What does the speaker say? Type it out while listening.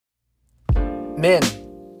Men,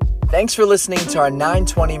 thanks for listening to our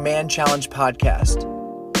 920 Man Challenge podcast.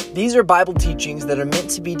 These are Bible teachings that are meant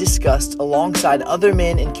to be discussed alongside other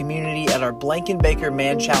men in community at our Blankenbaker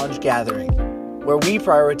Man Challenge gathering, where we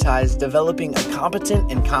prioritize developing a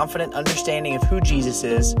competent and confident understanding of who Jesus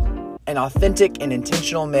is and authentic and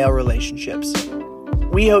intentional male relationships.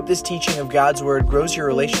 We hope this teaching of God's Word grows your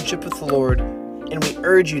relationship with the Lord, and we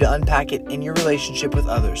urge you to unpack it in your relationship with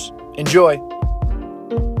others. Enjoy!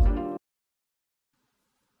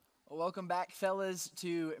 Welcome back, fellas,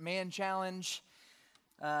 to Man Challenge.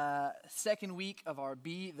 Second week of our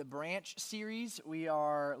Be the Branch series. We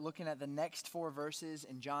are looking at the next 4 verses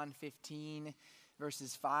in John 15,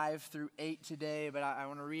 verses 5 through 8 today. But I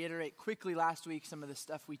want to reiterate quickly last week some of the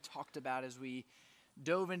stuff we talked about as we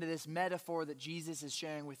dove into this metaphor that Jesus is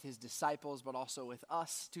sharing with his disciples, but also with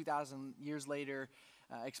us 2,000 years later,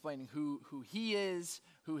 explaining who he is,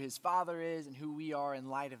 who his Father is, and who we are in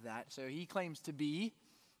light of that. So he claims to be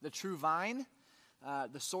the true vine,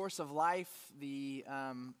 the source of life, the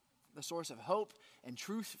source of hope and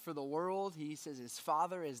truth for the world. He says his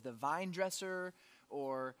Father is the vine dresser,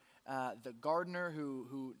 or the gardener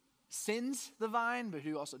who sends the vine, but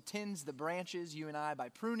who also tends the branches, you and I, by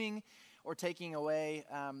pruning or taking away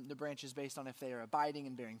the branches based on if they are abiding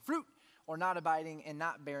and bearing fruit, or not abiding and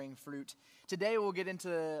not bearing fruit. Today we'll get into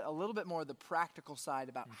a little bit more of the practical side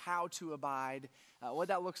about how to abide, what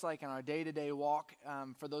that looks like in our day-to-day walk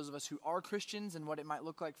for those of us who are Christians, and what it might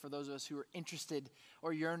look like for those of us who are interested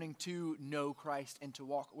or yearning to know Christ and to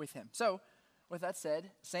walk with him. So, with that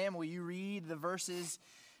said, Sam, will you read the verses,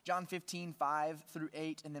 John 15, 5 through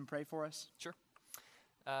 8, and then pray for us? Sure.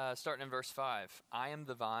 Starting in verse 5. I am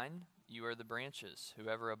the vine, you are the branches.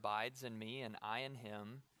 Whoever abides in me and I in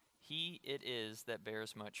him, he it is that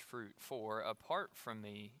bears much fruit. For apart from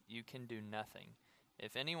me, you can do nothing.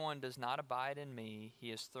 If anyone does not abide in me, he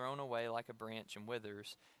is thrown away like a branch and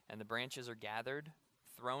withers, and the branches are gathered,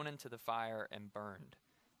 thrown into the fire, and burned.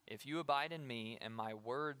 If you abide in me, and my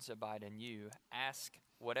words abide in you, ask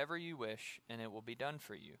whatever you wish, and it will be done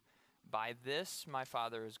for you. By this my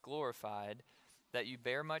Father is glorified, that you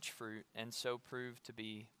bear much fruit, and so prove to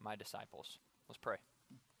be my disciples. Let's pray.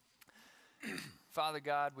 Father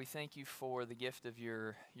God, we thank you for the gift of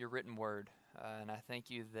your written word, and I thank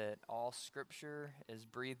you that all Scripture is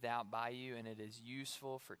breathed out by you, and it is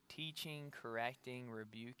useful for teaching, correcting,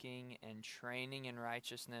 rebuking, and training in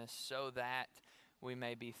righteousness, so that we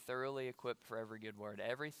may be thoroughly equipped for every good word.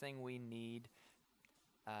 Everything we need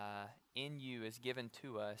in you is given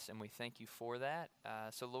to us, and we thank you for that.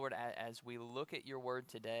 So Lord, as we look at your word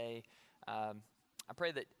today, I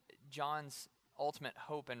pray that John's ultimate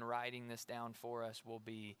hope in writing this down for us will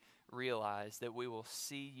be realized, that we will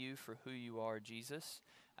see you for who you are, Jesus,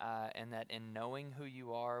 and that in knowing who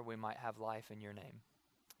you are, we might have life in your name.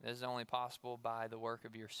 This is only possible by the work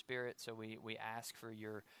of your Spirit, so we ask for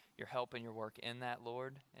your help and your work in that,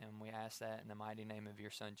 Lord, and we ask that in the mighty name of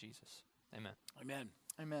your Son, Jesus. Amen. Amen.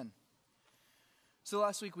 Amen. So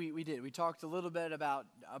last week we talked a little bit about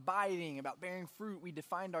abiding, about bearing fruit. We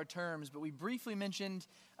defined our terms, but we briefly mentioned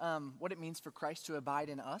what it means for Christ to abide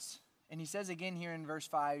in us. And he says again here in verse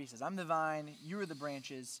 5, he says, I'm the vine, you are the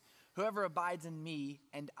branches. Whoever abides in me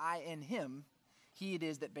and I in him, he it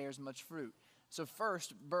is that bears much fruit. So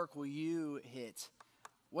first, Burke, will you hit,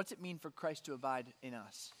 what's it mean for Christ to abide in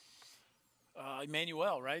us?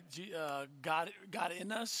 Emmanuel, right? God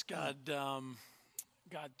in us, God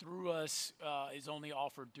through us is only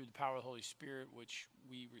offered through the power of the Holy Spirit, which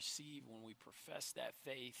we receive when we profess that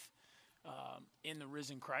faith in the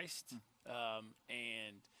risen Christ.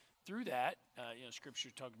 And through that, Scripture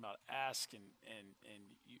talking about ask and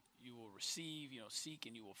you will receive, seek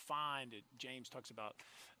and you will find. James talks about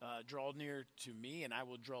draw near to me and I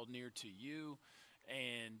will draw near to you.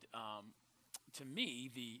 And to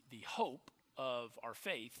me, the hope of our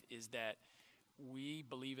faith is that we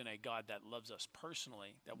believe in a God that loves us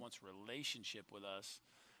personally, that wants relationship with us.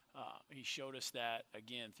 He showed us that,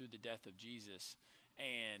 again, through the death of Jesus.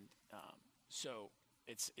 And so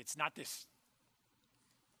it's not this,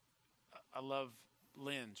 I love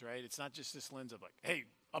lens, right? It's not just this lens of like, hey,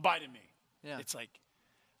 abide in me. Yeah. It's like,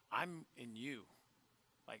 I'm in you.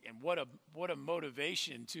 Like, and what a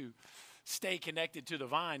motivation to stay connected to the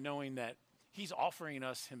vine, knowing that he's offering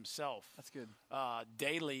us himself. That's good.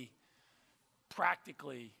 Daily,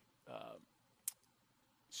 practically,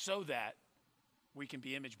 so that we can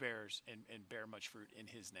be image bearers and bear much fruit in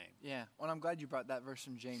his name. Yeah, well, I'm glad you brought that verse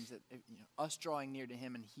from James, that us drawing near to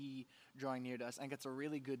him and he drawing near to us. I think it's a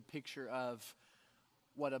really good picture of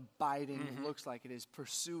what abiding looks like. It is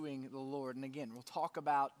pursuing the Lord. And again, we'll talk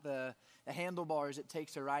about the handlebars it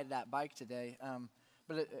takes to ride that bike today.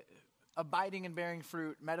 But abiding and bearing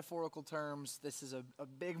fruit, metaphorical terms. This is a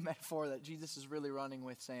big metaphor that Jesus is really running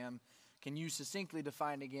with, Sam. Can you succinctly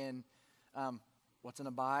define again what's an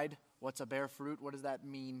abide? What's a bear fruit? What does that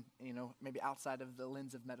mean, maybe outside of the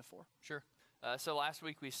lens of metaphor? Sure. So last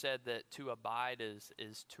week we said that to abide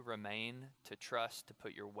is to remain, to trust, to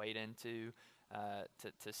put your weight into,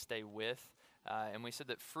 to stay with. And we said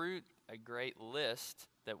that fruit, a great list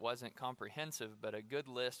that wasn't comprehensive, but a good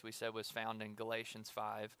list we said was found in Galatians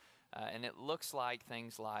 5. And it looks like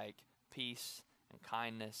things like peace and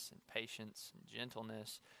kindness and patience and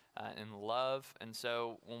gentleness and love. And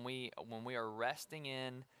so when we are resting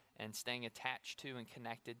in and staying attached to and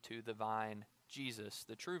connected to the vine, Jesus,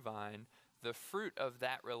 the true vine, the fruit of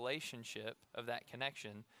that relationship, of that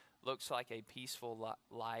connection, looks like a peaceful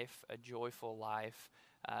life, a joyful life,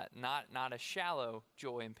 not a shallow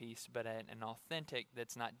joy and peace, but an authentic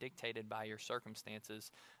that's not dictated by your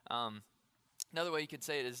circumstances. Another way you could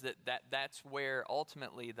say it is that's where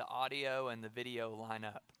ultimately the audio and the video line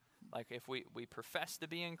up. Like if we profess to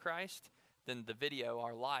be in Christ, then the video,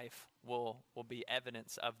 our life, will be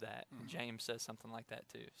evidence of that. Mm-hmm. James says something like that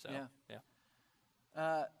too. So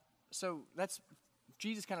yeah. So that's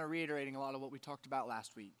Jesus kind of reiterating a lot of what we talked about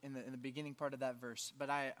last week in the beginning part of that verse. But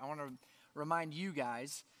I want to remind you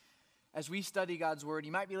guys, as we study God's word,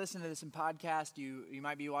 you might be listening to this in podcast, you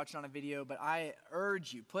might be watching on a video, but I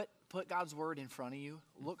urge you, put God's word in front of you.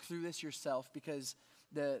 Look through this yourself, because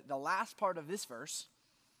the last part of this verse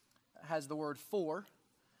has the word for.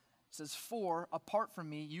 It says, for, apart from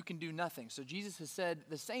me, you can do nothing. So Jesus has said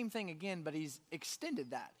the same thing again, but he's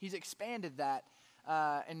extended that. He's expanded that.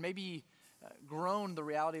 And maybe grown the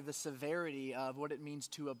reality of the severity of what it means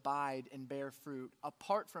to abide and bear fruit.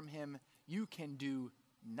 Apart from him, you can do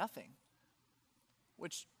nothing.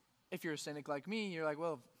 Which, if you're a cynic like me, you're like,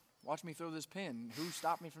 well, watch me throw this pin. Who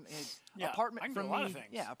stopped me from? Apart I can from do a lot me, of things.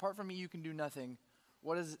 Yeah, apart from me, you can do nothing.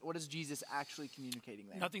 What is Jesus actually communicating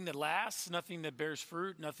there? Nothing that lasts, nothing that bears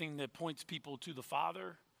fruit, nothing that points people to the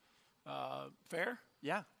Father. Fair?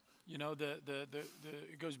 Yeah.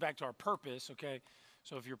 It goes back to our purpose, okay?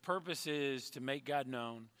 So if your purpose is to make God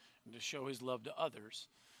known and to show his love to others,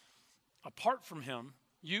 apart from him,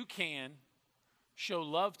 you can show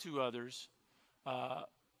love to others,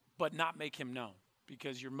 but not make him known,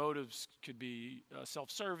 because your motives could be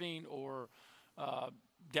self-serving or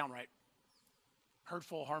downright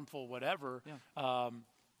hurtful, harmful, whatever,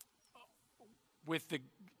 with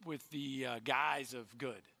the guise of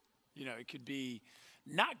good. It could be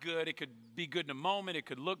not good. It could be good in a moment. It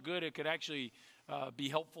could look good. It could actually be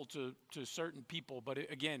helpful to certain people. But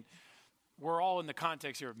again, we're all in the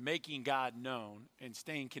context here of making God known and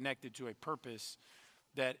staying connected to a purpose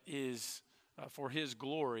that is for his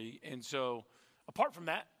glory. And so apart from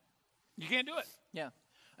that, you can't do it. Yeah.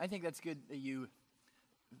 I think that's good that you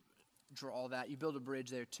draw that. You build a bridge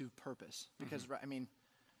there to purpose. Because,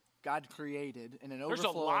 God created in an overflow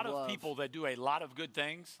There's a lot of of love. people that do a lot of good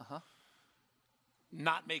things,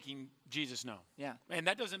 not making Jesus known. Yeah. And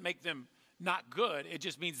that doesn't make them not good. It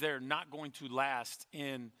just means they're not going to last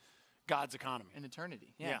in God's economy. In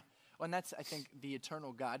eternity. Yeah. Well, and that's, I think, the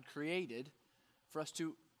eternal God created for us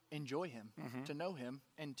to enjoy him, to know him,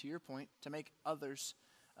 and to your point, to make others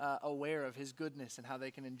aware of his goodness and how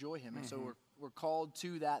they can enjoy him. And so we're called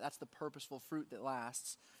to that. That's the purposeful fruit that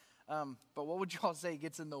lasts. But what would you all say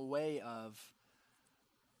gets in the way of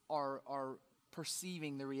our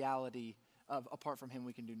perceiving the reality of apart from him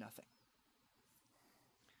we can do nothing?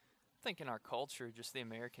 I think in our culture, just the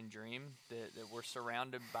American dream, that we're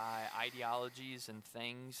surrounded by ideologies and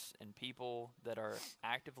things and people that are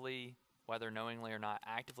actively, whether knowingly or not,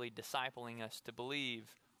 actively discipling us to believe,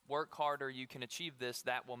 work harder, you can achieve this,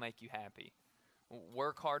 that will make you happy.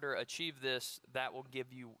 Work harder, achieve this, that will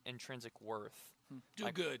give you intrinsic worth.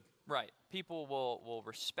 Do good. Right. People will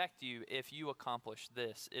respect you if you accomplish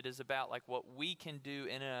this. It is about like what we can do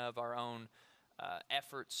in and of our own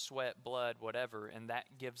effort, sweat, blood, whatever, and that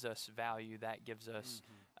gives us value. That gives us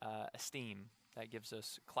esteem. That gives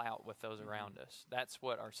us clout with those around us. That's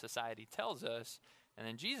what our society tells us. And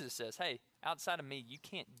then Jesus says, hey, outside of me, you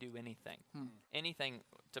can't do anything. Anything,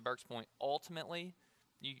 to Burke's point, ultimately,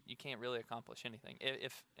 you can't really accomplish anything.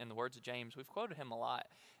 If, in the words of James, we've quoted him a lot,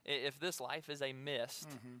 if this life is a mist,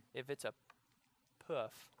 if it's a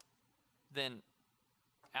puff, then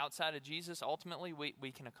outside of Jesus, ultimately,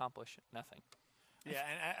 we can accomplish nothing. Yeah,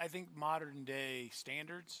 and I think modern day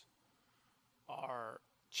standards are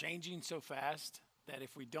changing so fast that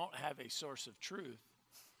if we don't have a source of truth,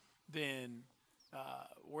 then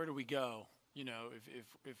where do we go?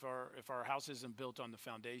 If our house isn't built on the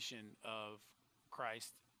foundation of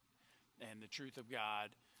Christ and the truth of God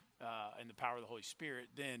and the power of the Holy Spirit,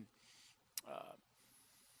 then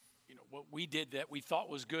what we did that we thought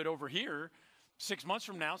was good over here, 6 months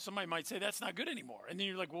from now, somebody might say that's not good anymore. And then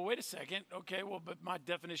you're like, well, wait a second. Okay, well, but my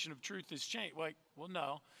definition of truth has changed. Like, well,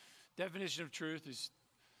 no. Definition of truth is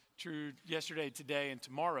true yesterday, today, and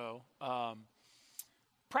tomorrow.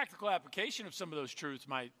 Practical application of some of those truths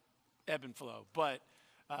might ebb and flow. But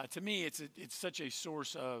to me, it's such a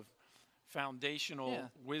source of foundational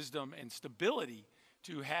wisdom and stability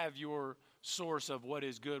to have your source of what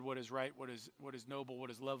is good, what is right, what is noble, what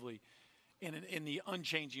is lovely in the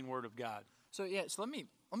unchanging Word of God. So let me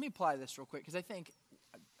apply this real quick, because I think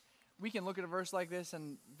we can look at a verse like this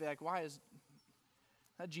and be like, why is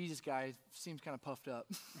that Jesus guy seems kind of puffed up?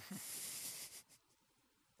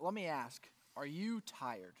 Let me ask, are you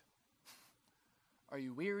tired? Are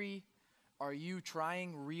you weary? Are you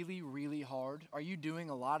trying really, really hard? Are you doing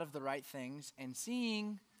a lot of the right things and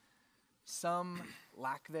seeing some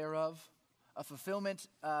lack thereof? A fulfillment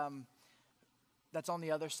that's on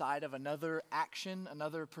the other side of another action,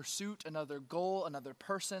 another pursuit, another goal, another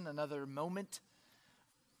person, another moment.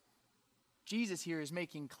 Jesus here is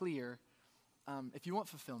making clear, if you want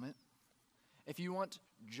fulfillment, if you want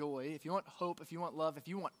joy, if you want hope, if you want love, if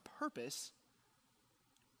you want purpose,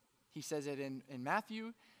 he says it in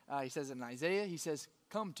Matthew, he says it in Isaiah, he says,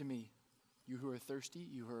 come to me, you who are thirsty,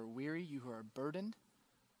 you who are weary, you who are burdened,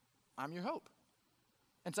 I'm your hope.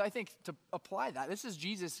 And so I think to apply that, this is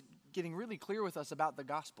Jesus getting really clear with us about the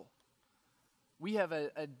gospel. We have an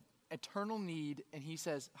eternal need, and he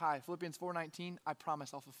says, hi, Philippians 4:19, I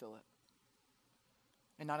promise I'll fulfill it.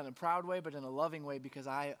 And not in a proud way, but in a loving way, because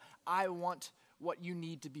I want what you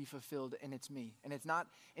need to be fulfilled, and it's me. And it's not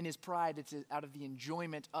in his pride, it's out of the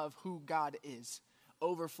enjoyment of who God is,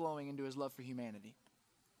 overflowing into his love for humanity.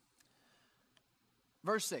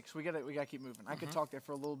 Verse 6, we gotta keep moving. I could talk there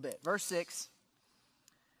for a little bit. Verse 6.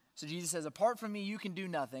 So Jesus says, apart from me, you can do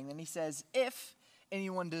nothing. Then he says, if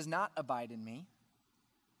anyone does not abide in me,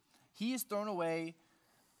 he is thrown away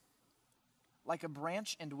like a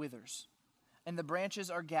branch and withers. And the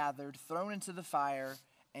branches are gathered, thrown into the fire,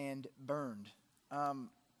 and burned.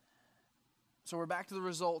 So we're back to the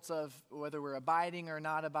results of whether we're abiding or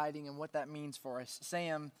not abiding and what that means for us.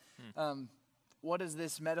 Sam, what does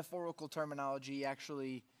this metaphorical terminology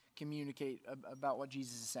actually communicate about what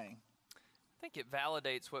Jesus is saying? I think it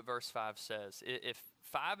validates what verse 5 says. If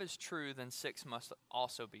 5 is true, then 6 must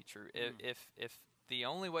also be true. If the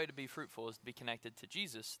only way to be fruitful is to be connected to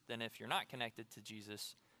Jesus, then if you're not connected to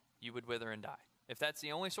Jesus, you would wither and die. If that's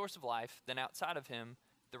the only source of life, then outside of him,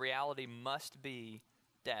 the reality must be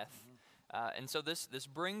death. And so this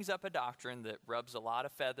brings up a doctrine that rubs a lot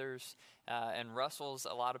of feathers and rustles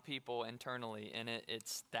a lot of people internally, and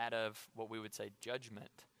it's that of what we would say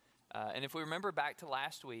judgment. And if we remember back to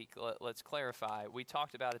last week, let's clarify. We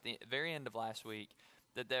talked about at the very end of last week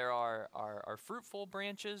that there are fruitful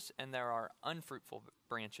branches and there are unfruitful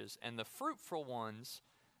branches. And the fruitful ones,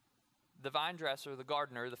 the vine dresser, the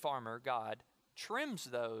gardener, the farmer, God, trims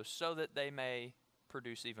those so that they may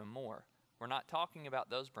produce even more. We're not talking about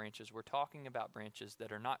those branches. We're talking about branches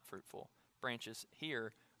that are not fruitful. Branches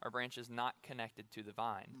here are branches not connected to the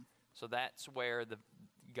vine. So that's where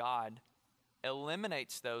God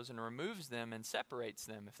eliminates those and removes them and separates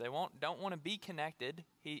them. If they don't want to be connected,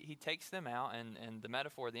 he takes them out, and the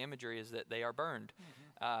metaphor, the imagery is that they are burned.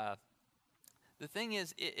 The thing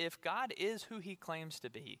is, if God is who he claims to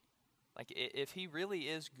be, like if he really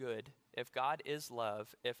is good, if God is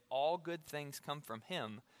love, if all good things come from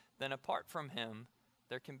him, then apart from him,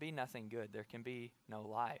 there can be nothing good. There can be no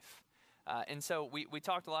life. And so we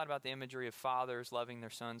talked a lot about the imagery of fathers loving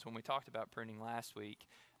their sons when we talked about pruning last week.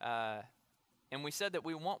 And we said that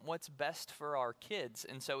we want what's best for our kids.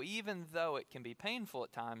 And so even though it can be painful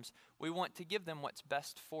at times, we want to give them what's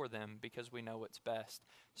best for them because we know what's best.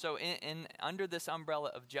 So under this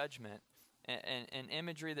umbrella of judgment, an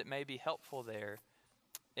imagery that may be helpful there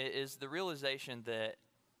is the realization that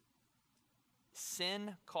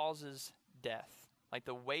sin causes death. Like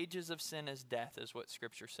the wages of sin is death is what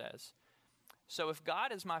Scripture says. So if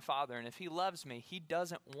God is my Father and if he loves me, he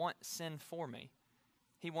doesn't want sin for me.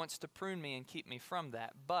 He wants to prune me and keep me from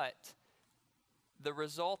that. But the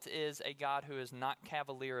result is a God who is not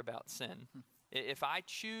cavalier about sin. If I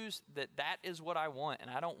choose that is what I want and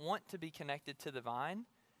I don't want to be connected to the vine,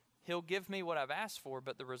 he'll give me what I've asked for,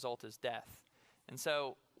 but the result is death. And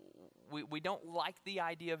so we don't like the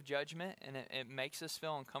idea of judgment, and it makes us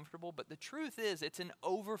feel uncomfortable. But the truth is it's an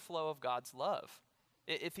overflow of God's love.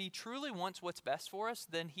 If he truly wants what's best for us,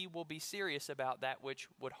 then he will be serious about that which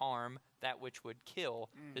would harm, that which would kill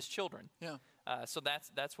his children. Yeah. So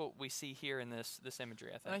that's what we see here in this imagery,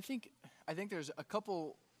 I think. And I think there's a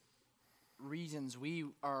couple reasons we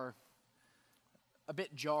are a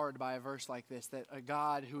bit jarred by a verse like this, that a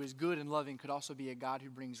God who is good and loving could also be a God who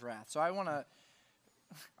brings wrath. So I want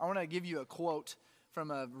to give you a quote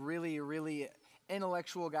from a really, really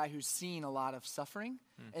intellectual guy who's seen a lot of suffering,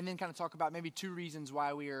 and then kind of talk about maybe 2 reasons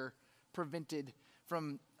why we are prevented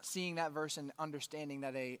from seeing that verse and understanding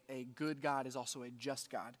that a good God is also a just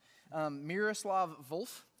God. Miroslav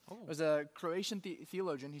Volf was a Croatian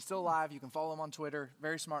theologian. He's still alive. You can follow him on Twitter.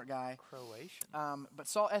 Very smart guy. Croatian. But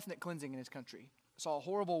saw ethnic cleansing in his country. Saw a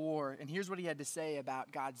horrible war. And here's what he had to say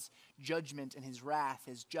about God's judgment and his wrath,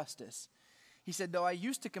 his justice. He said, though I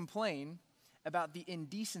used to complain about the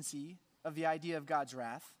indecency of the idea of God's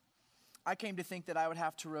wrath, I came to think that I would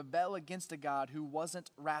have to rebel against a God who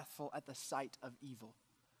wasn't wrathful at the sight of evil.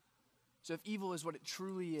 So if evil is what it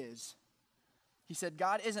truly is, he said,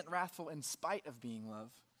 God isn't wrathful in spite of being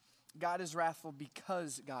love. God is wrathful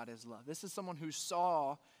because God is love. This is someone who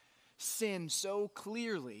saw sin so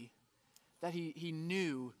clearly that he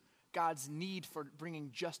knew God's need for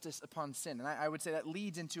bringing justice upon sin. And I would say that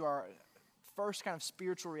leads into our first kind of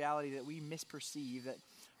spiritual reality that we misperceive, that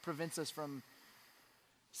prevents us from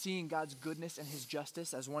seeing God's goodness and his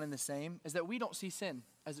justice as one and the same, is that we don't see sin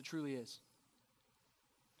as it truly is.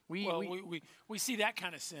 We see that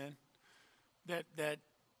kind of sin that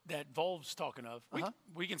Volv's talking of.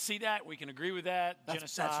 We can see that. We can agree with that.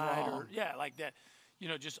 Genocide. That's wrong. Or, like that,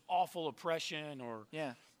 just awful oppression or.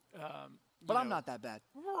 Yeah. But I'm not that bad.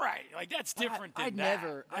 Right. Like that's different than I'd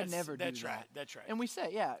that. never do that's that. Right. That's right. And we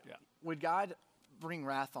say, would God bring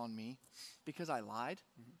wrath on me because I lied?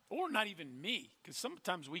 Or not even me, because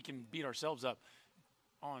sometimes we can beat ourselves up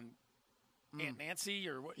on Aunt Nancy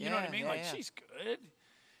or what, you know what I mean? She's good.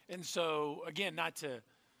 And so, again, not to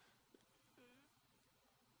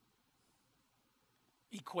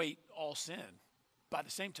equate all sin. By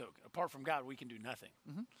the same token, apart from God, we can do nothing.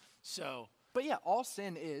 So, but all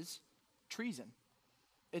sin is treason.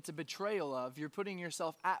 It's a betrayal of, you're putting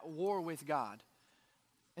yourself at war with God.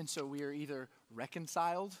 And so we are either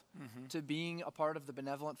reconciled to being a part of the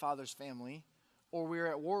benevolent Father's family, or we're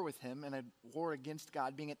at war with him and a war against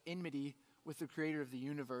God, being at enmity with the creator of the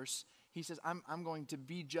universe. He says, I'm going to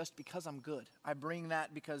be just because I'm good. I bring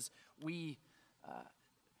that because we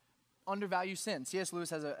undervalue sin. C.S. Lewis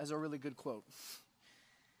has a really good quote.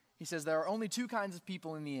 He says, there are only 2 kinds of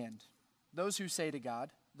people in the end. Those who say to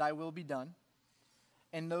God, thy will be done,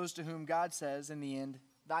 and those to whom God says in the end,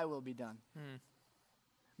 thy will be done.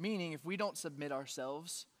 Meaning, if we don't submit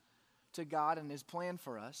ourselves to God and his plan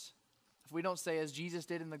for us, if we don't say, as Jesus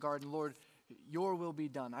did in the garden, Lord, your will be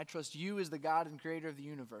done. I trust you as the God and creator of the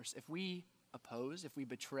universe. If we oppose, if we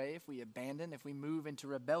betray, if we abandon, if we move into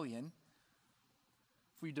rebellion,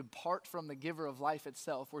 if we depart from the giver of life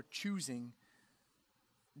itself, we're choosing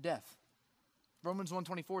death. Romans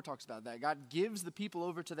 1:24 talks about that. God gives the people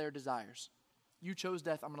over to their desires. You chose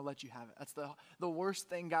death, I'm going to let you have it. That's the worst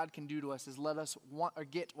thing God can do to us, is let us want or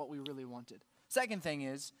get what we really wanted. Second thing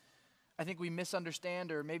is, I think we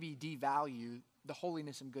misunderstand or maybe devalue the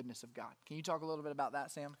holiness and goodness of God. Can you talk a little bit about that,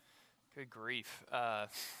 Sam? Good grief.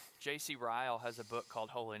 J.C. Ryle has a book called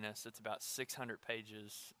Holiness. It's about 600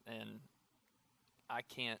 pages, and I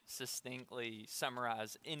can't succinctly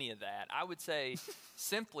summarize any of that. I would say,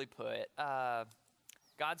 simply put,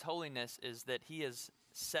 God's holiness is that he is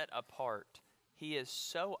set apart. He is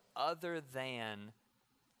so other than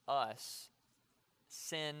us,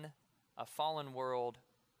 sin, a fallen world,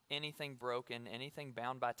 anything broken, anything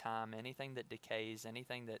bound by time, anything that decays,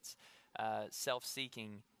 anything that's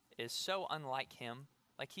self-seeking is so unlike him.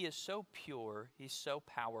 Like, he is so pure, he's so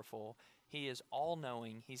powerful, he is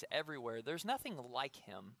all-knowing, he's everywhere. There's nothing like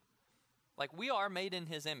him. Like, we are made in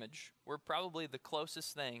his image. We're probably the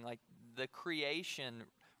closest thing. Like, the creation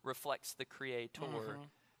reflects the creator.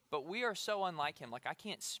 But we are so unlike him. Like, I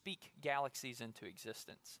can't speak galaxies into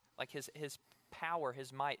existence. Like, his power,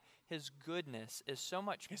 his might, his goodness is so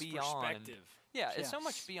much beyond. Perspective. Yeah, it's so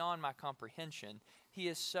much beyond my comprehension. He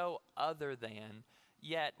is so other than,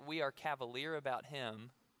 yet we are cavalier about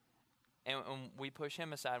him, and we push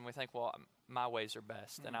him aside, and we think, well, my ways are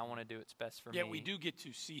best, and I want to do what's best for me. Yeah, we do get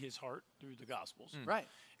to see his heart through the Gospels. Right.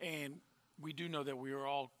 And we do know that we are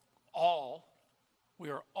all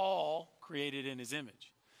created in his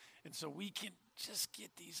image. And so we can just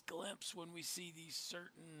get these glimpses when we see these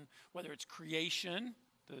certain, whether it's creation,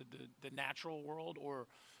 the natural world, or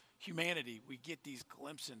humanity, we get these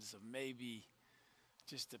glimpses of maybe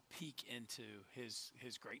just a peek into his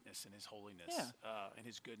greatness and his holiness and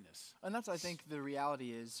his goodness. And that's, I think, the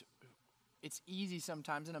reality is, it's easy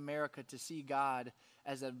sometimes in America to see God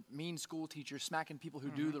as a mean school teacher smacking people who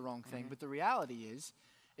do the wrong thing. But the reality is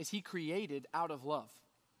he created out of love.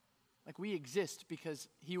 Like, we exist because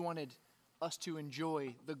he wanted us to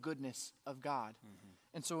enjoy the goodness of God.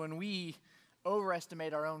 And so when we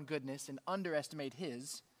overestimate our own goodness and underestimate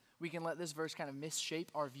his, we can let this verse kind of misshape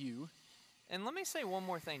our view. And let me say one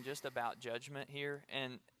more thing just about judgment here.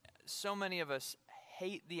 And so many of us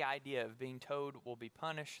hate the idea of being told we'll be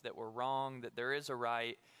punished, that we're wrong, that there is a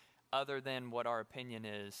right other than what our opinion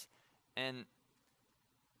is. And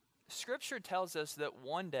Scripture tells us that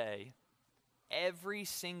one day, every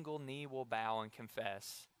single knee will bow and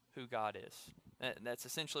confess who God is. That's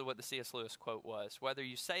essentially what the C.S. Lewis quote was. Whether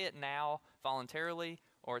you say it now voluntarily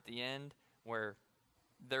or at the end where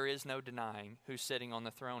there is no denying who's sitting on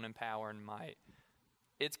the throne in power and might,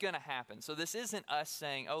 it's going to happen. So this isn't us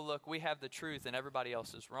saying, oh, look, we have the truth and everybody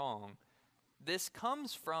else is wrong. This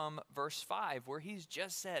comes from verse 5 where he's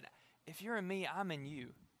just said, if you're in me, I'm in you.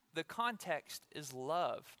 The context is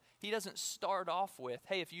love. He doesn't start off with,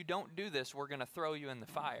 hey, if you don't do this, we're going to throw you in the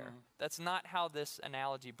fire. That's not how this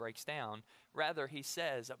analogy breaks down. Rather, he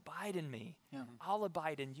says, abide in me. I'll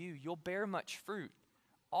abide in you. You'll bear much fruit.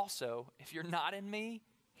 Also, if you're not in me,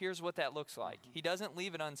 here's what that looks like. He doesn't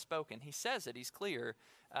leave it unspoken. He says it. He's clear.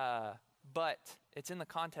 But it's in the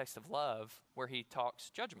context of love where he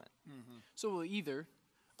talks judgment. So we'll either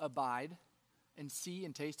abide and see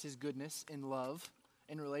and taste his goodness in love,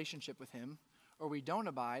 in relationship with him, or we don't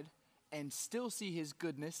abide and still see his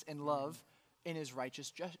goodness and love in his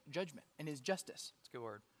righteous judgment, in his justice. That's a good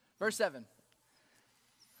word. Verse 7,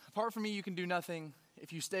 apart from me, you can do nothing.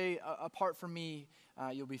 If you stay apart from me,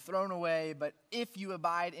 you'll be thrown away. But if you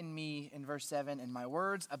abide in me, in verse 7, and my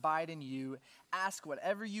words abide in you, ask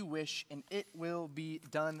whatever you wish, and it will be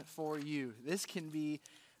done for you. This can be,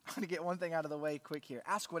 I'm going to get one thing out of the way quick here.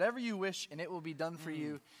 Ask whatever you wish, and it will be done for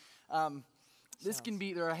you.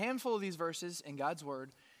 There are a handful of these verses in God's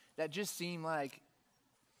word that just seem like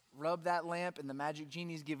rub that lamp and the magic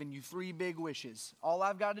genie's giving you 3 big wishes. All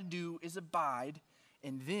I've got to do is abide,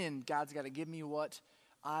 and then God's got to give me what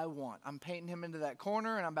I want. I'm painting him into that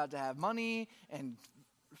corner, and I'm about to have money and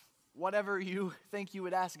whatever you think you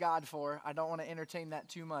would ask God for. I don't want to entertain that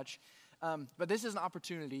too much. But this is an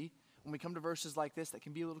opportunity when we come to verses like this that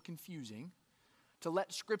can be a little confusing to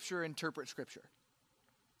let Scripture interpret Scripture.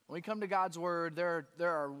 When we come to God's word, there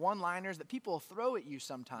are one-liners that people throw at you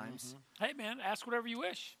sometimes. Hey, man, ask whatever you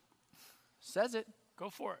wish. Says it. Go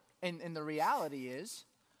for it. And the reality is,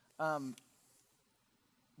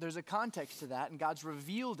 there's a context to that, and God's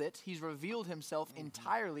revealed it. He's revealed himself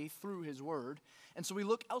entirely through his word. And so we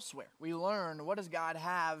look elsewhere. We learn, what does God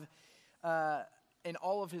have in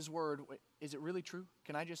all of his word? Is it really true?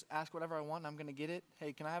 Can I just ask whatever I want and I'm going to get it?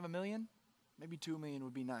 Hey, can I have $1 million? Maybe $2 million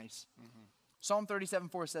would be nice. Psalm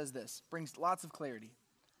 37:4 says this, brings lots of clarity.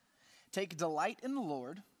 Take delight in the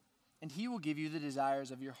Lord, and he will give you the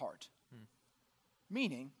desires of your heart.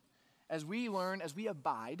 Meaning, as we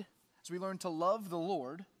abide, as we learn to love the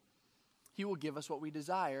Lord, he will give us what we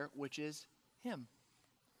desire, which is him.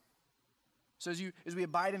 So as we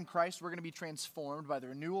abide in Christ, we're going to be transformed by the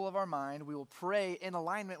renewal of our mind. We will pray in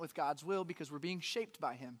alignment with God's will because we're being shaped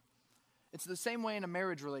by him. It's the same way in a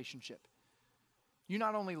marriage relationship. You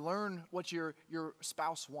not only learn what your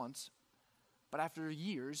spouse wants, but after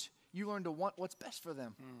years, you learn to want what's best for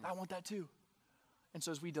them. I want that too. And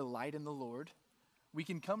so as we delight in the Lord, we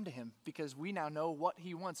can come to him because we now know what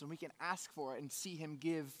he wants and we can ask for it and see him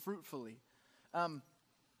give fruitfully.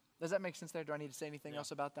 Does that make sense there? Do I need to say anything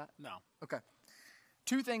else about that? No. Okay.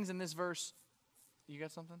 2 things in this verse. You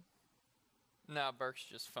got something? No, Burke's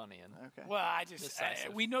just funny. Okay. Well,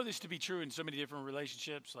 we know this to be true in so many different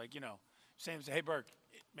relationships. Like, Sam said, hey, Burke,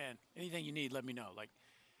 man, anything you need, let me know. Like,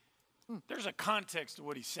 there's a context to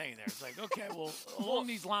what he's saying there. It's like, okay, well, along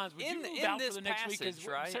these lines, would you move out for the next week?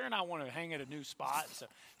 Because Sarah and I want to hang at a new spot. So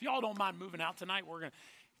if y'all don't mind moving out tonight, we're going to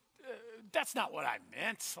that's not what I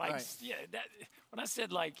meant. Like, when I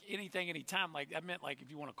said, like, anything, anytime, like, I meant, like, if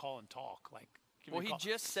you want to call and talk. Like, well, he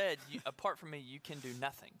just said, apart from me, you can do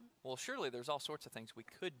nothing. Well, surely there's all sorts of things we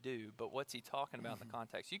could do, but what's he talking about in the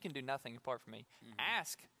context? You can do nothing apart from me.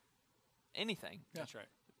 Ask anything. That's right.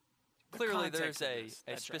 Clearly, there's a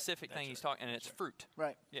specific thing he's talking, and it's fruit.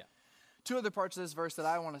 Right. Yeah. 2 other parts of this verse that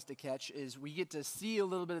I want us to catch is we get to see a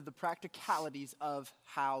little bit of the practicalities of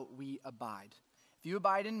how we abide. If you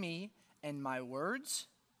abide in me and my words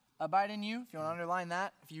abide in you, if you want to underline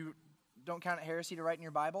that, if you don't count it heresy to write in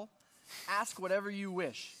your Bible, ask whatever you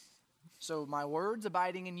wish. So my words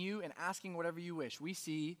abiding in you and asking whatever you wish. We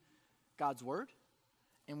see God's word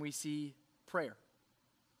and we see prayer.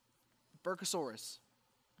 Burkosaurus,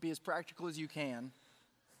 be as practical as you can.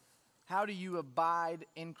 How do you abide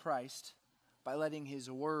in Christ? By letting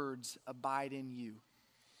his words abide in you.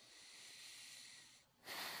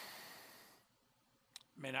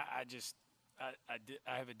 Man, I just,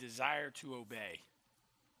 I have a desire to obey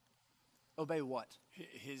Obey what?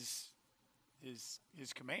 his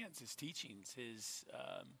commands, his teachings, his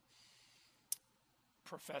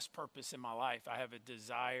professed purpose in my life. I have a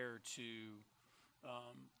desire to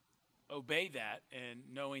obey that, and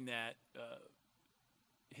knowing that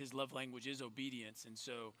his love language is obedience. And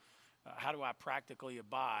so how do I practically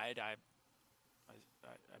abide? I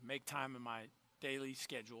make time in my daily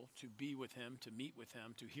schedule to be with him, to meet with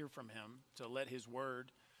him, to hear from him, to let his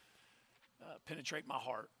word penetrate my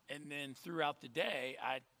heart. And then throughout the day,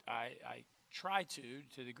 I try to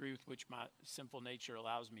the degree with which my sinful nature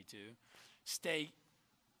allows me to,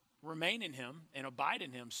 remain in him and abide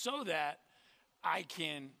in him, so that I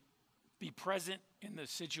can be present in the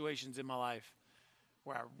situations in my life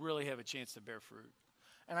where I really have a chance to bear fruit.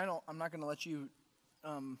 And I'm not going to let you,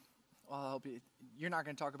 well, I hope you're not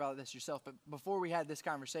going to talk about this yourself, but before we had this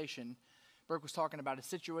conversation, Burke was talking about a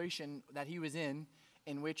situation that he was in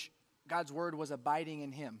which God's word was abiding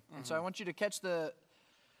in him. And so I want you to catch the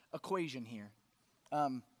equation here.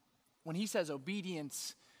 When he says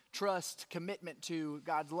obedience, trust, commitment to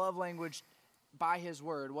God's love language by his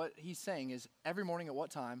word, what he's saying is every morning at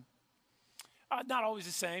what time? Not always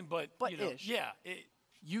the same, but you know, ish. yeah.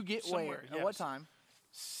 You get where? Yeah, at what time?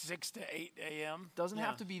 6 to 8 a.m. Doesn't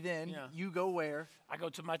have to be then. Yeah. You go where? I go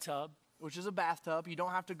to my tub. Which is a bathtub. You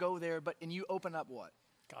don't have to go there, and you open up what?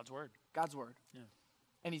 God's word. God's word. Yeah.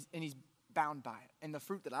 And he's bound by it. And the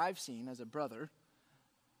fruit that I've seen as a brother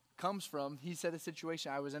comes from, he said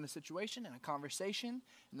I was in a situation, in a conversation,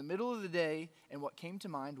 in the middle of the day, and what came to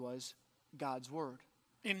mind was God's word.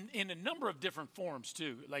 In a number of different forms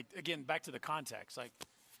too. Like, again, back to the context, like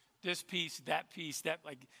this piece, that,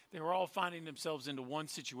 like they were all finding themselves into one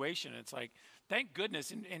situation. It's like, thank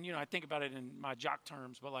goodness. And you know, I think about it in my jock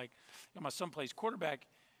terms, but like, you know, my son plays quarterback.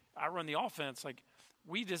 I run the offense. Like,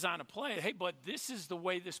 we design a play. Hey, but this is the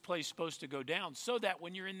way this play's supposed to go down, so that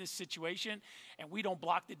when you're in this situation and we don't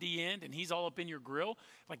block the D end and he's all up in your grill,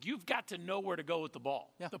 like, you've got to know where to go with the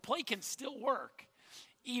ball. Yeah. The play can still work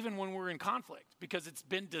even when we're in conflict, because it's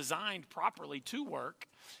been designed properly to work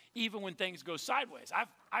even when things go sideways.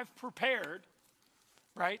 I've prepared,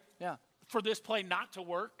 right? Yeah. For this play not to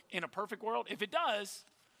work in a perfect world. If it does,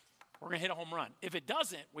 we're going to hit a home run. If it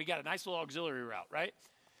doesn't, we got a nice little auxiliary route, right?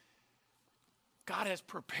 God has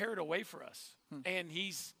prepared a way for us, and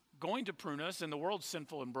he's going to prune us, and the world's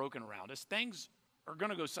sinful and broken around us. Things are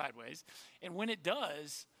going to go sideways, and when it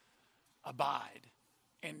does, abide,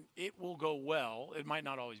 and it will go well. It might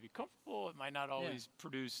not always be comfortable. It might not always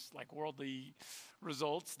produce like worldly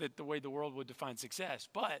results that the way the world would define success,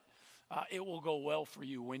 but it will go well for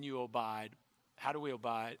you when you abide. How do we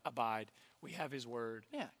abide? We have his word,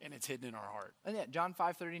 and it's hidden in our heart. And John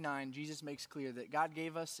 5:39, Jesus makes clear that God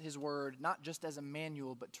gave us his word not just as a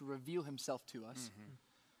manual, but to reveal himself to us. Mm-hmm.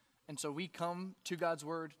 And so we come to God's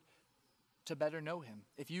word to better know him.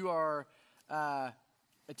 If you are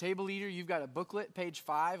a table leader, you've got a booklet, page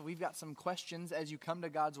 5. We've got some questions as you come to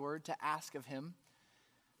God's word to ask of him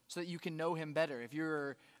so that you can know him better. If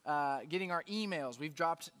you're getting our emails, we've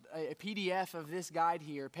dropped a PDF of this guide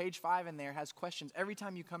here. Page 5 in there has questions every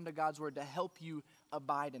time you come to God's word to help you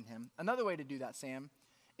abide in him. Another way to do that, Sam,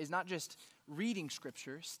 is not just reading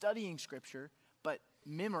scripture, studying scripture, but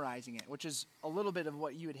memorizing it, which is a little bit of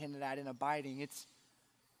what you had hinted at in abiding. It's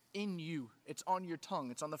in you. It's on your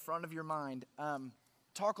tongue. It's on the front of your mind.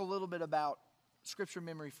 Talk a little bit about scripture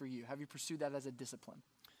memory for you. Have you pursued that as a discipline?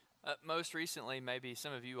 Most recently, maybe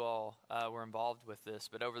some of you all were involved with this,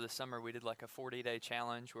 but over the summer we did like a 40-day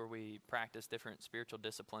challenge where we practiced different spiritual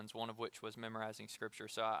disciplines, one of which was memorizing scripture.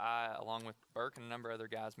 So I, along with Burke and a number of other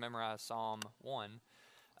guys, memorized Psalm 1,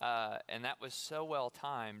 and that was so well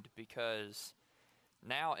timed because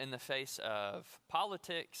now in the face of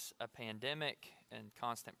politics, a pandemic, and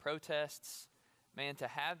constant protests, man, to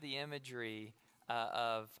have the imagery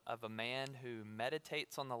of a man who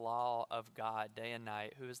meditates on the law of God day and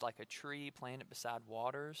night, who is like a tree planted beside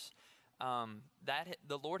waters.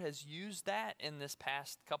 The Lord has used that in this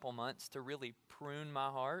past couple months to really prune my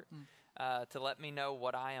heart, to let me know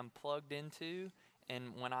what I am plugged into,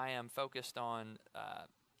 and when I am focused on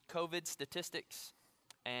COVID statistics,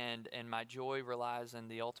 and my joy relies on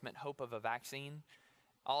the ultimate hope of a vaccine.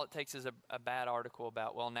 All it takes is a bad article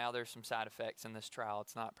about, well, now there's some side effects in this trial.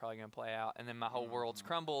 It's not probably going to play out. And then my whole world's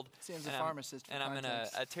crumbled. Sam's a pharmacist. And I'm in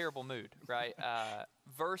a terrible mood, right?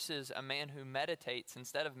 Versus a man who meditates,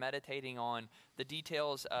 instead of meditating on the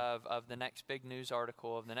details of the next big news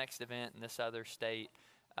article, of the next event in this other state.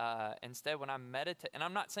 Instead, when I meditate, and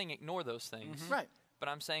I'm not saying ignore those things. Right. But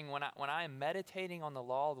I'm saying when I am meditating on the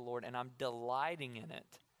law of the Lord and I'm delighting in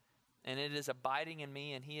it, and it is abiding in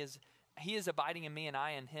me, and he is he is abiding in me and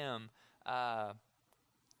I in him,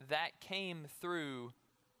 that came through,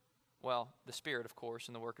 well, the Spirit, of course,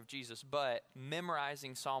 and the work of Jesus, but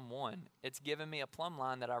memorizing Psalm 1. It's given me a plumb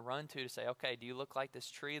line that I run to say, okay, do you look like this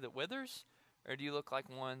tree that withers, or do you look like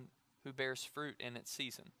one who bears fruit in its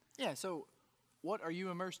season? Yeah, so what are you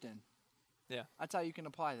immersed in? Yeah. That's how you can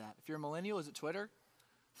apply that. If you're a millennial, is it Twitter?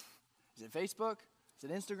 Is it Facebook? Is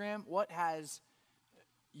it Instagram? What has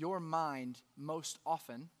your mind most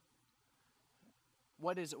often?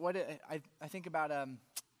 I think about a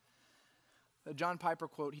John Piper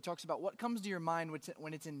quote. He talks about what comes to your mind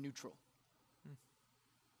when it's in neutral.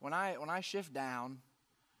 When I shift down,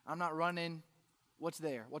 I'm not running. What's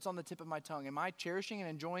there? What's on the tip of my tongue? Am I cherishing and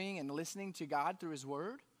enjoying and listening to God through his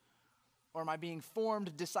word? Or am I being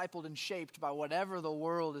formed, discipled, and shaped by whatever the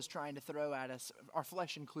world is trying to throw at us, our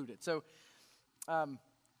flesh included? So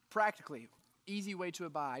practically, easy way to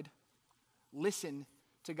abide, listen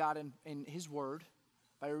to God in his word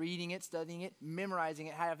by reading it, studying it, memorizing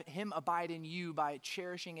it, have him abide in you by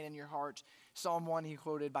cherishing it in your heart. Psalm 1 he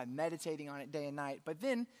quoted, by meditating on it day and night. But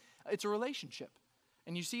then it's a relationship.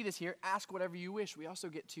 And you see this here, ask whatever you wish. We also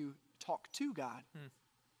get to talk to God.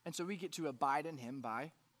 And so we get to abide in him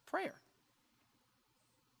by prayer.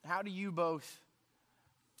 How do you both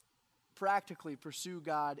practically pursue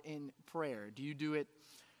God in prayer? Do you do it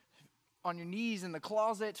on your knees in the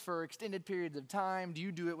closet for extended periods of time? Do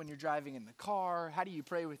you do it when you're driving in the car? How do you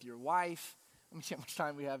pray with your wife? Let me see how much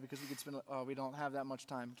time we have because we don't have that much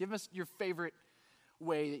time. Give us your favorite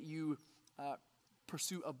way that you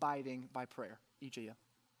pursue abiding by prayer, each of you.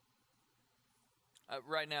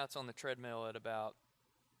 Right now it's on the treadmill at about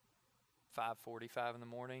 5:45 in the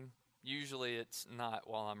morning. Usually it's not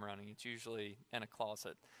while I'm running. It's usually in a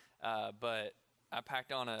closet. But I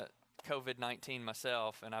packed on a COVID-19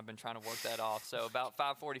 myself, and I've been trying to work that off. So about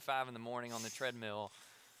 5:45 in the morning on the treadmill,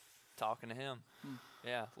 talking to him.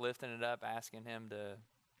 Yeah, lifting it up, asking him to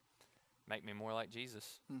make me more like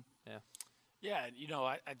Jesus. Yeah. Yeah, you know,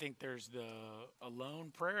 I think there's the alone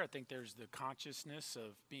prayer. I think there's the consciousness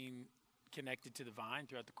of being connected to the vine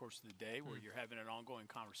throughout the course of the day where you're having an ongoing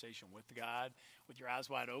conversation with God with your eyes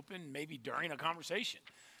wide open, maybe during a conversation.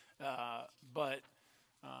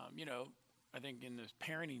 You know, I think in the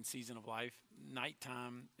parenting season of life,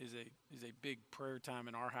 nighttime is a big prayer time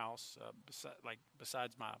in our house.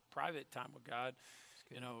 Besides my private time with God,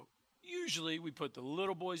 you know, usually we put the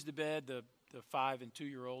little boys to bed, the 5 and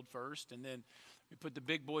 2-year-old first, and then we put the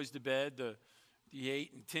big boys to bed, the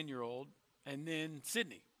 8 and 10-year-old, and then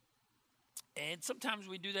Sydney. And sometimes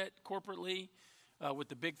we do that corporately with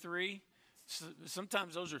the big three.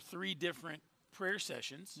 Sometimes those are 3 different prayer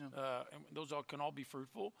sessions, and those can all be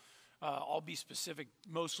fruitful. All be specific,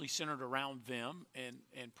 mostly centered around them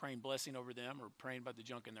and praying blessing over them or praying about the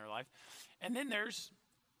junk in their life. And then there's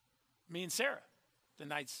me and Sarah, the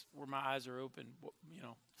nights where my eyes are open, you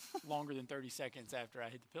know, longer than 30 seconds after I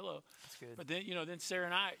hit the pillow. That's good. But then, you know, then Sarah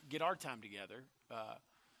and I get our time together.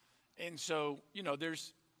 And so, you know,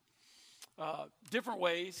 there's different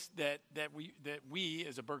ways that we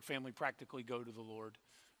as a Burke family practically go to the Lord.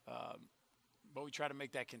 But we try to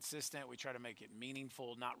make that consistent. We try to make it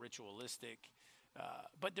meaningful, not ritualistic.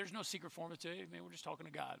 But there's no secret formula to it. I mean, we're just talking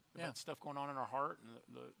to God about stuff going on in our heart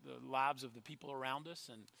and the lives of the people around us.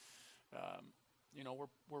 And, you know,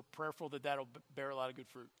 we're prayerful that'll bear a lot of good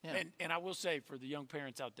fruit. Yeah. And I will say for the young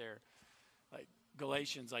parents out there, like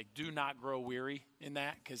Galatians, like do not grow weary in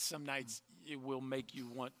that because some nights it will make you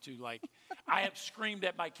want to, like, I have screamed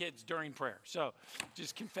at my kids during prayer. So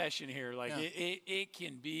just confession here. Like it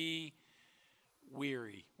can be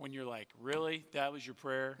weary when you're like, really? That was your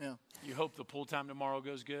prayer? Yeah. You hope the pool time tomorrow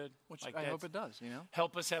goes good? Which like I hope it does, you know?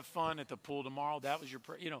 Help us have fun at the pool tomorrow. That was your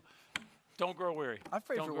prayer. You know, don't grow weary. I've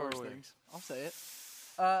prayed for worse things. I'll say it.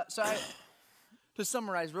 To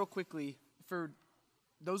summarize real quickly, for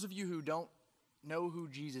those of you who don't know who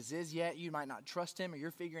Jesus is yet, you might not trust him or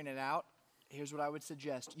you're figuring it out, here's what I would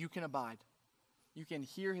suggest. You can abide. You can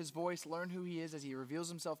hear his voice, learn who he is as he reveals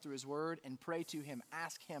himself through his word, and pray to him.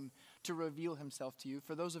 Ask him to reveal himself to you.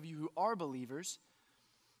 For those of you who are believers,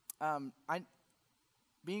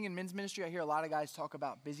 being in men's ministry, I hear a lot of guys talk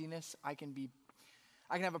about busyness. I can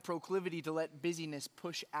have a proclivity to let busyness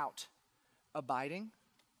push out abiding.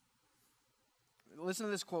 Listen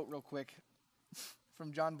to this quote real quick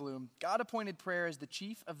from John Bloom. God appointed prayer as the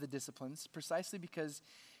chief of the disciplines precisely because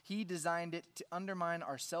he designed it to undermine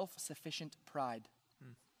our self-sufficient pride.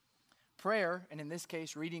 Prayer, and in this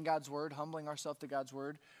case, reading God's word, humbling ourselves to God's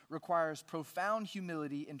word, requires profound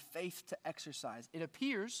humility and faith to exercise. It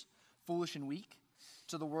appears foolish and weak,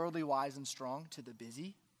 to the worldly wise and strong, to the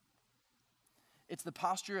busy. It's the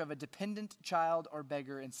posture of a dependent child or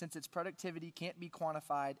beggar, and since its productivity can't be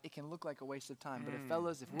quantified, it can look like a waste of time. But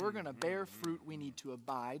fellas, if we're going to bear fruit, we need to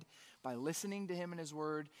abide by listening to him and his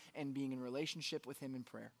word and being in relationship with him in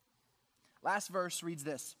prayer. Last verse reads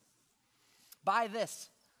this. By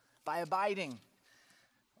abiding,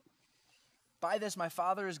 by this my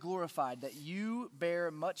Father is glorified, that you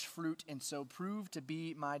bear much fruit and so prove to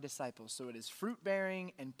be my disciples. So it is fruit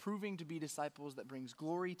bearing and proving to be disciples that brings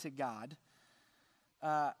glory to God.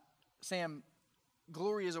 Sam,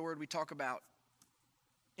 glory is a word we talk about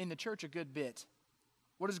in the church a good bit.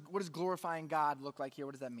 What does glorifying God look like here?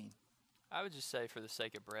 What does that mean? I would just say, for the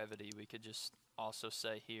sake of brevity, we could just also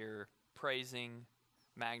say here, praising,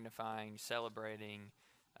 magnifying, celebrating,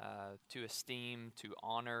 to esteem, to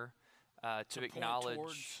honor, to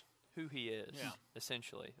acknowledge who he is,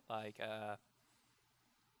 essentially. Like,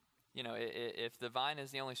 if the vine is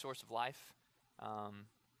the only source of life,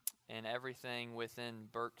 and everything within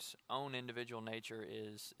Burke's own individual nature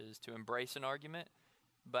is to embrace an argument,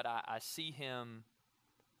 but I see him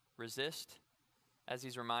resist as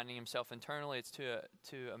he's reminding himself internally. It's to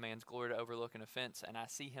a man's glory to overlook an offense, and I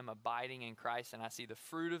see him abiding in Christ, and I see the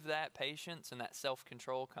fruit of that patience and that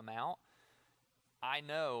self-control come out. I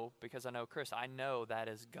know, because I know Chris, I know that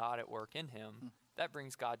is God at work in him. That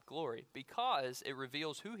brings God glory because it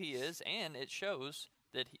reveals who he is, and it shows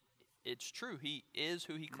that it's true. He is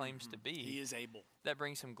who he claims to be. He is able. That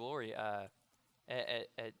brings him glory.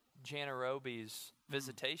 At Jana Roby's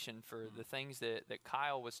visitation for the things that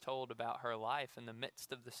Kyle was told about her life in the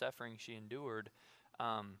midst of the suffering she endured,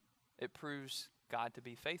 it proves God to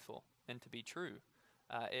be faithful and to be true.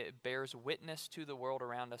 It bears witness to the world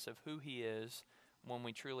around us of who he is when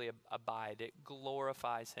we truly abide. It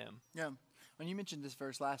glorifies him. Yeah. When you mentioned this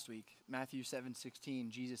verse last week, Matthew 7:16,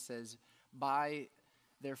 Jesus says, by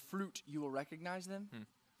their fruit you will recognize them.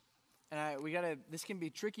 And this can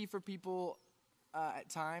be tricky for people at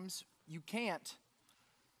times. You can't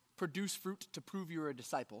produce fruit to prove you're a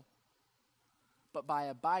disciple, but by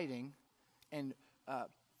abiding and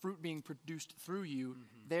fruit being produced through you,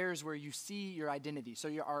 there's where you see your identity. So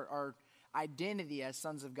our identity as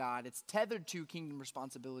sons of God, it's tethered to kingdom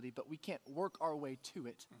responsibility, but we can't work our way to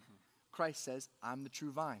it. Christ says, I'm the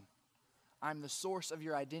true vine. I'm the source of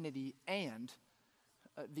your identity and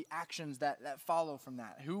the actions that follow from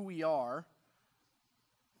that. Who we are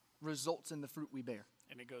results in the fruit we bear.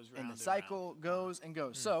 And it goes round and the cycle goes and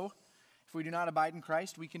goes. So if we do not abide in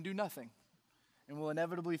Christ, we can do nothing. And we'll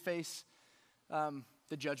inevitably face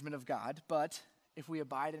the judgment of God. But if we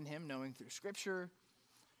abide in him, knowing through Scripture,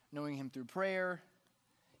 knowing him through prayer,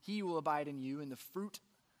 he will abide in you, and the fruit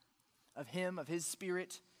of him, of his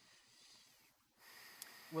Spirit,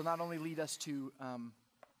 will not only lead us to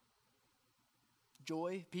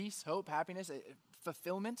joy, peace, hope, happiness,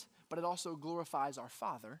 fulfillment, but it also glorifies our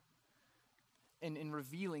Father in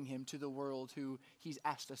revealing him to the world who he's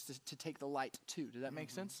asked us to take the light to. Does that make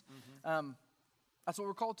sense? That's what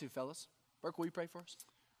we're called to, fellas. Burke, will you pray for us?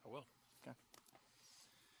 I will. Okay.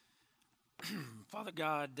 Father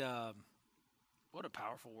God, what a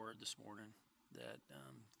powerful word this morning, that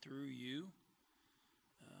through you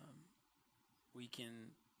we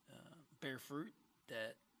can bear fruit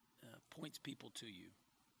that points people to you.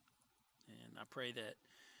 And I pray that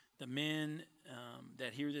the men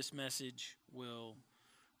that hear this message will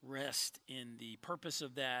rest in the purpose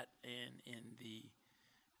of that and in the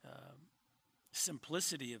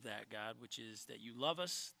simplicity of that, God, which is that you love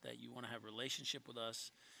us, that you want to have a relationship with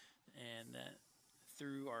us, and that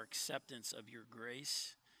through our acceptance of your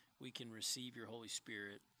grace, we can receive your Holy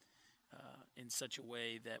Spirit in such a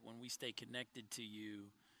way that when we stay connected to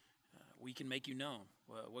you, we can make you known.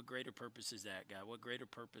 What greater purpose is that, God? What greater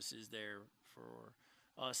purpose is there for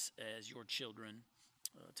us as your children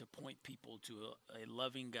to point people to a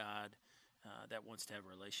loving God that wants to have a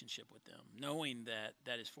relationship with them, knowing that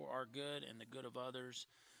that is for our good and the good of others,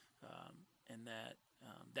 and that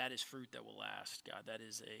that is fruit that will last, God. That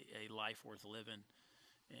is a life worth living.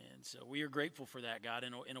 And so we are grateful for that, God.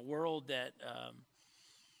 In a world that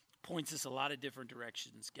points us a lot of different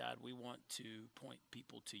directions, God, we want to point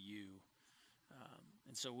people to you.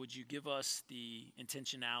 And so would you give us the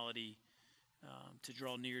intentionality to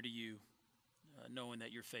draw near to you, knowing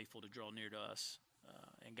that you're faithful to draw near to us.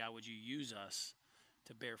 And God, would you use us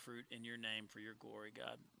to bear fruit in your name for your glory,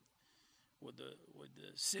 God? Would the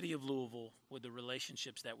city of Louisville, with the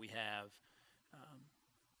relationships that we have,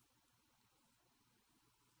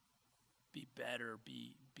 be better,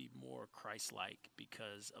 be more Christ-like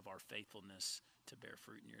because of our faithfulness to bear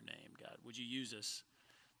fruit in your name, God? Would you use us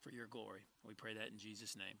for your glory? We pray that in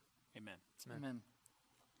Jesus' name. Amen. Amen.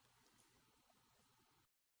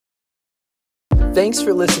 Thanks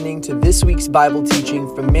for listening to this week's Bible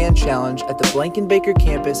teaching from Man Challenge at the Blankenbaker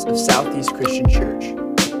campus of Southeast Christian Church.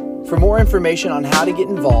 For more information on how to get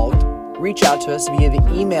involved, reach out to us via the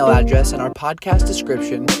email address in our podcast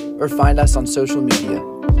description or find us on social media.